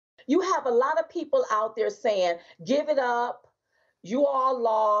You have a lot of people out there saying, give it up, you all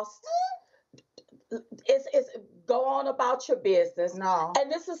lost. It's go on about your business. No.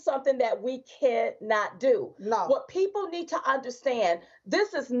 And this is something that we cannot do. No. What people need to understand,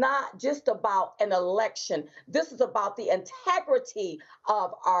 this is not just about an election. This is about the integrity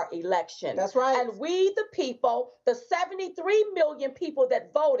of our election. That's right. And we, the people, the 73 million people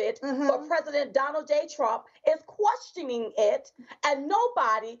that voted for President Donald J. Trump, is questioning it. And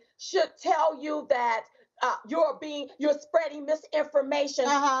nobody should tell you that you're spreading misinformation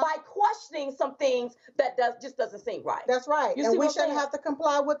by questioning some things that just doesn't seem right. That's right. You and see we what I'm shouldn't have to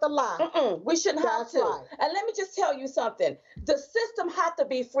comply with the lie. We shouldn't have That's to. right. And let me just tell you something. The system has to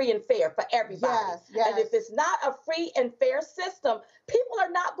be free and fair for everybody. Yes. And if it's not a free and fair system, people are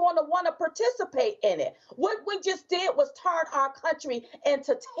not going to want to participate in it. What we just did was turn our country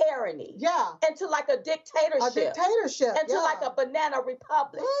into tyranny. Yeah. Into like a dictatorship. A dictatorship. Into like a banana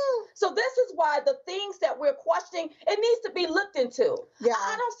republic. So this is why the things that we're questioning, it needs to be looked into. Yeah.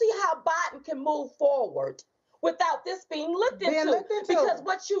 I don't see how Biden can move forward without this being looked into. Because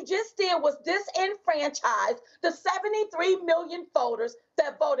what you just did was disenfranchise the 73 million voters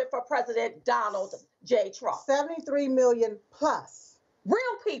that voted for President Donald J. Trump. 73 million plus. Real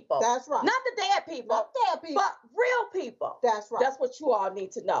people. That's right. Not the dead people. Not dead people. But real people. That's right. That's what you all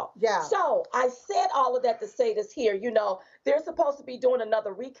need to know. Yeah. So I said all of that to say this here. You know, they're supposed to be doing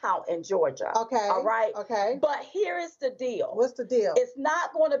another recount in Georgia. Okay. All right. Okay. But here is the deal. What's the deal? It's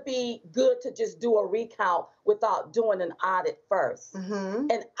not going to be good to just do a recount without doing an audit first.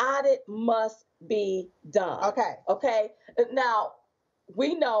 An audit must be done. Okay. Okay. Now,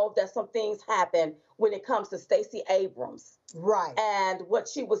 we know that some things happen when it comes to Stacey Abrams. Right. And what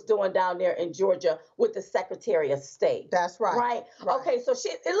she was doing down there in Georgia with the Secretary of State. That's right. Right? Okay, so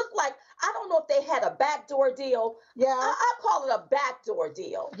it looked like, I don't know if they had a backdoor deal. Yeah. I call it a backdoor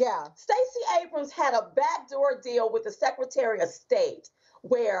deal. Yeah. Stacey Abrams had a backdoor deal with the Secretary of State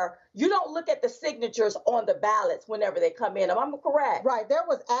where you don't look at the signatures on the ballots whenever they come in. Am I correct? Right. There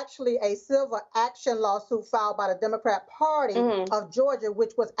was actually a civil action lawsuit filed by the Democrat Party of Georgia,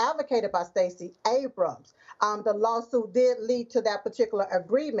 which was advocated by Stacey Abrams. The lawsuit did lead to that particular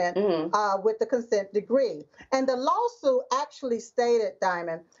agreement with the consent decree. And the lawsuit actually stated,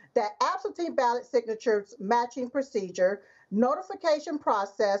 Diamond, that absentee ballot signatures matching procedure, notification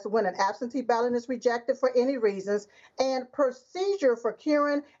process when an absentee ballot is rejected for any reasons, and procedure for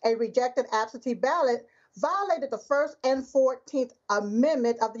curing a rejected absentee ballot violated the First and 14th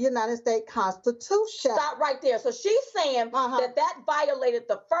Amendment of the United States Constitution. Stop right there. So she's saying that violated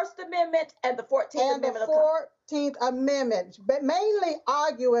the First Amendment and the 14th Amendment. And the 14th Amendment, but mainly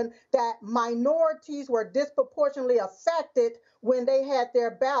arguing that minorities were disproportionately affected when they had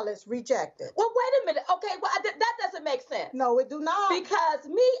their ballots rejected. Well, wait a minute. Okay, well, that doesn't make sense. No, it do not. Because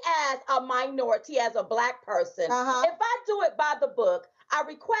me as a minority, as a black person, if I do it by the book, I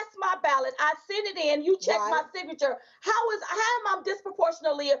request my ballot, I send it in, you check my signature. How am I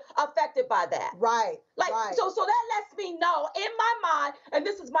disproportionately affected by that? Right. So that lets me know in my mind, and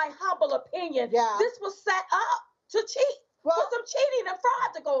this is my humble opinion, this was set up to cheat. Well, for some cheating and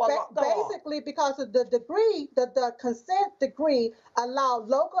fraud to go along. Basically, because of the decree, the consent decree allowed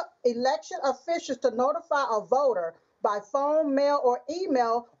local election officials to notify a voter by phone, mail, or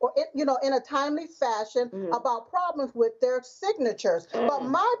email, or in a timely fashion about problems with their signatures. But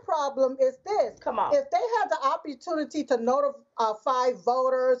my problem is this: come on, if they had the opportunity to notify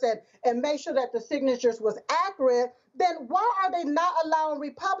voters and make sure that the signatures was accurate, then why are they not allowing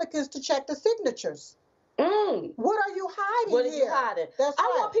Republicans to check the signatures? What are you hiding? What are you hiding?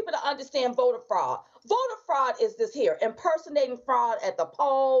 I want people to understand voter fraud. Voter fraud is this here: impersonating fraud at the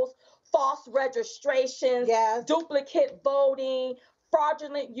polls, false registrations, duplicate voting,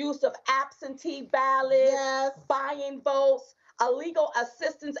 fraudulent use of absentee ballots, buying votes, illegal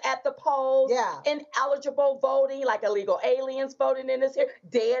assistance at the polls, ineligible voting, like illegal aliens voting in this here,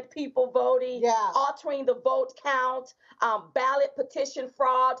 dead people voting, altering the vote count, ballot petition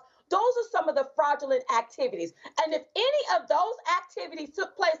fraud. Those are some of the fraudulent activities. And if any of those activities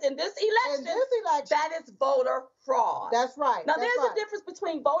took place in this election, that is voter fraud. That's right. Now, there's a difference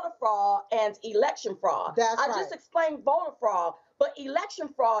between voter fraud and election fraud. I just explained voter fraud, but election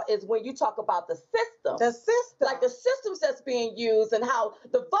fraud is when you talk about the system. The system. Like the systems that's being used and how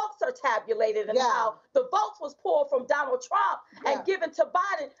the votes are tabulated and how the votes was pulled from Donald Trump and given to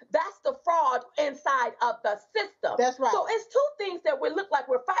Biden. That's the fraud inside of the system. That's right. So it's two things that we look like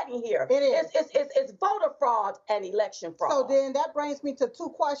we're fighting here. It is. It's voter fraud and election fraud. So then that brings me to two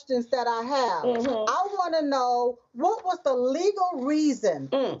questions that I have. I want to know what was the legal reason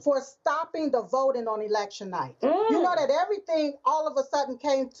for stopping the voting on election night? You know that everything all of a sudden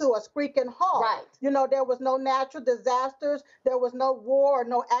came to a screeching halt. Right. You know, there was no natural disasters, there was no war,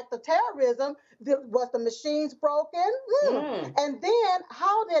 no act of terrorism. Was the machines broken? And then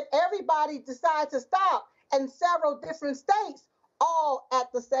how did everybody decide to stop in several different states all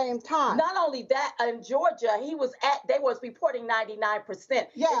at the same time? Not only that, in Georgia, they was reporting 99%.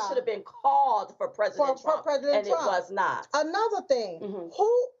 Yeah. It should have been called for President Trump, and it was not. Another thing,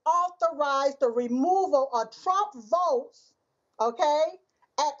 who authorized the removal of Trump votes, okay,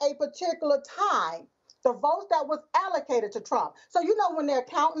 at a particular time? The votes that was allocated to Trump. So, you know, when they're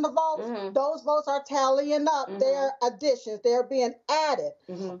counting the votes, those votes are tallying up their additions. They're being added.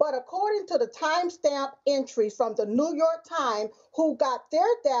 But according to the timestamp entries from the New York Times, who got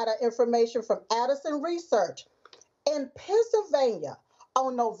their data information from Addison Research, in Pennsylvania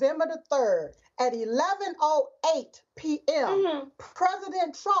on November the 3rd at 11:08 p.m.,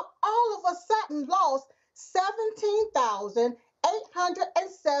 President Trump all of a sudden lost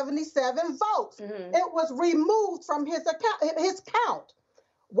 17,877 votes. It was removed from his count,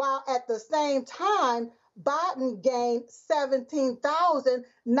 while at the same time, Biden gained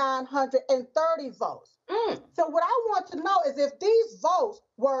 17,930 votes. So what I want to know is if these votes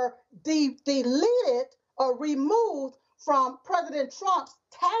were deleted or removed from President Trump's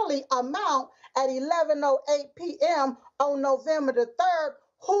tally amount at 11:08 p.m. on November the 3rd,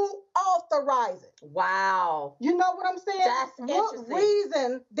 who authorized it? Wow. You know what I'm saying? That's interesting. What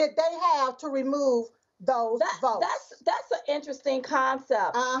reason did they have to remove those votes? That's an interesting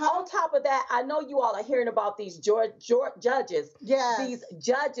concept. On top of that, I know you all are hearing about these judges. Yes. These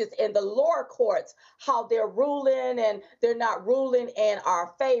judges in the lower courts, how they're ruling and they're not ruling in our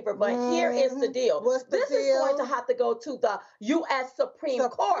favor. But here is the deal. What's the deal? This is going to have to go to the U.S. Supreme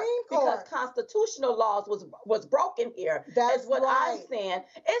Court because constitutional laws was broken here. That's what I'm saying.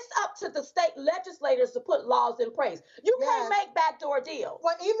 It's up to the state legislators to put laws in place. You can't make backdoor deals.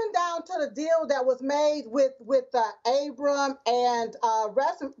 Well, even down to the deal that was made with Abram and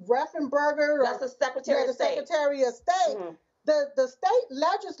Reffenberger. That's the Secretary of State. Secretary of State. The state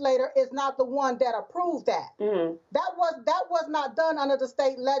legislator is not the one that approved that. That was not done under the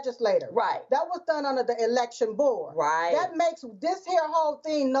state legislator. Right. That was done under the election board. Right. That makes this here whole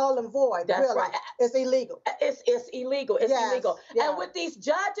thing null and void. That's really. right. It's illegal. It's illegal. It's illegal. Yeah. And with these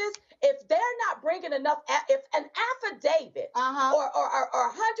judges, if they're not bringing enough, if an affidavit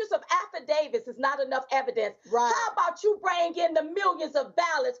or hundreds of affidavits is not enough evidence, how about you bring in the millions of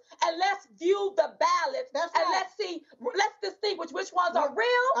ballots and let's view the ballots let's distinguish which ones are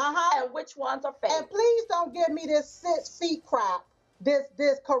real and which ones are fake. And please don't give me this 6 feet crap,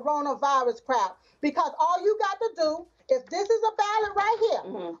 this coronavirus crap, because all you got to do, if this is a ballot right here,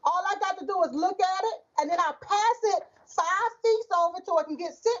 all I got to do is look at it and then I pass it 5 feet over so it can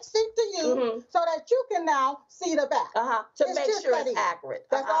get 6 feet to you so that you can now see the back. To make sure it's accurate.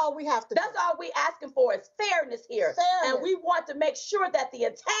 That's all we have to do. That's all we asking for is fairness here. Fairness. And we want to make sure that the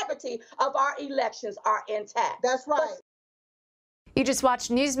integrity of our elections are intact. That's right. You just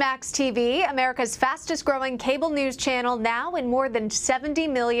watched Newsmax TV, America's fastest growing cable news channel, now in more than 70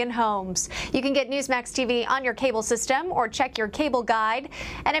 million homes. You can get Newsmax TV on your cable system or check your cable guide.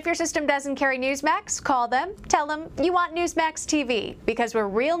 And if your system doesn't carry Newsmax, call them, tell them you want Newsmax TV, because we're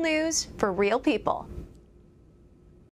real news for real people.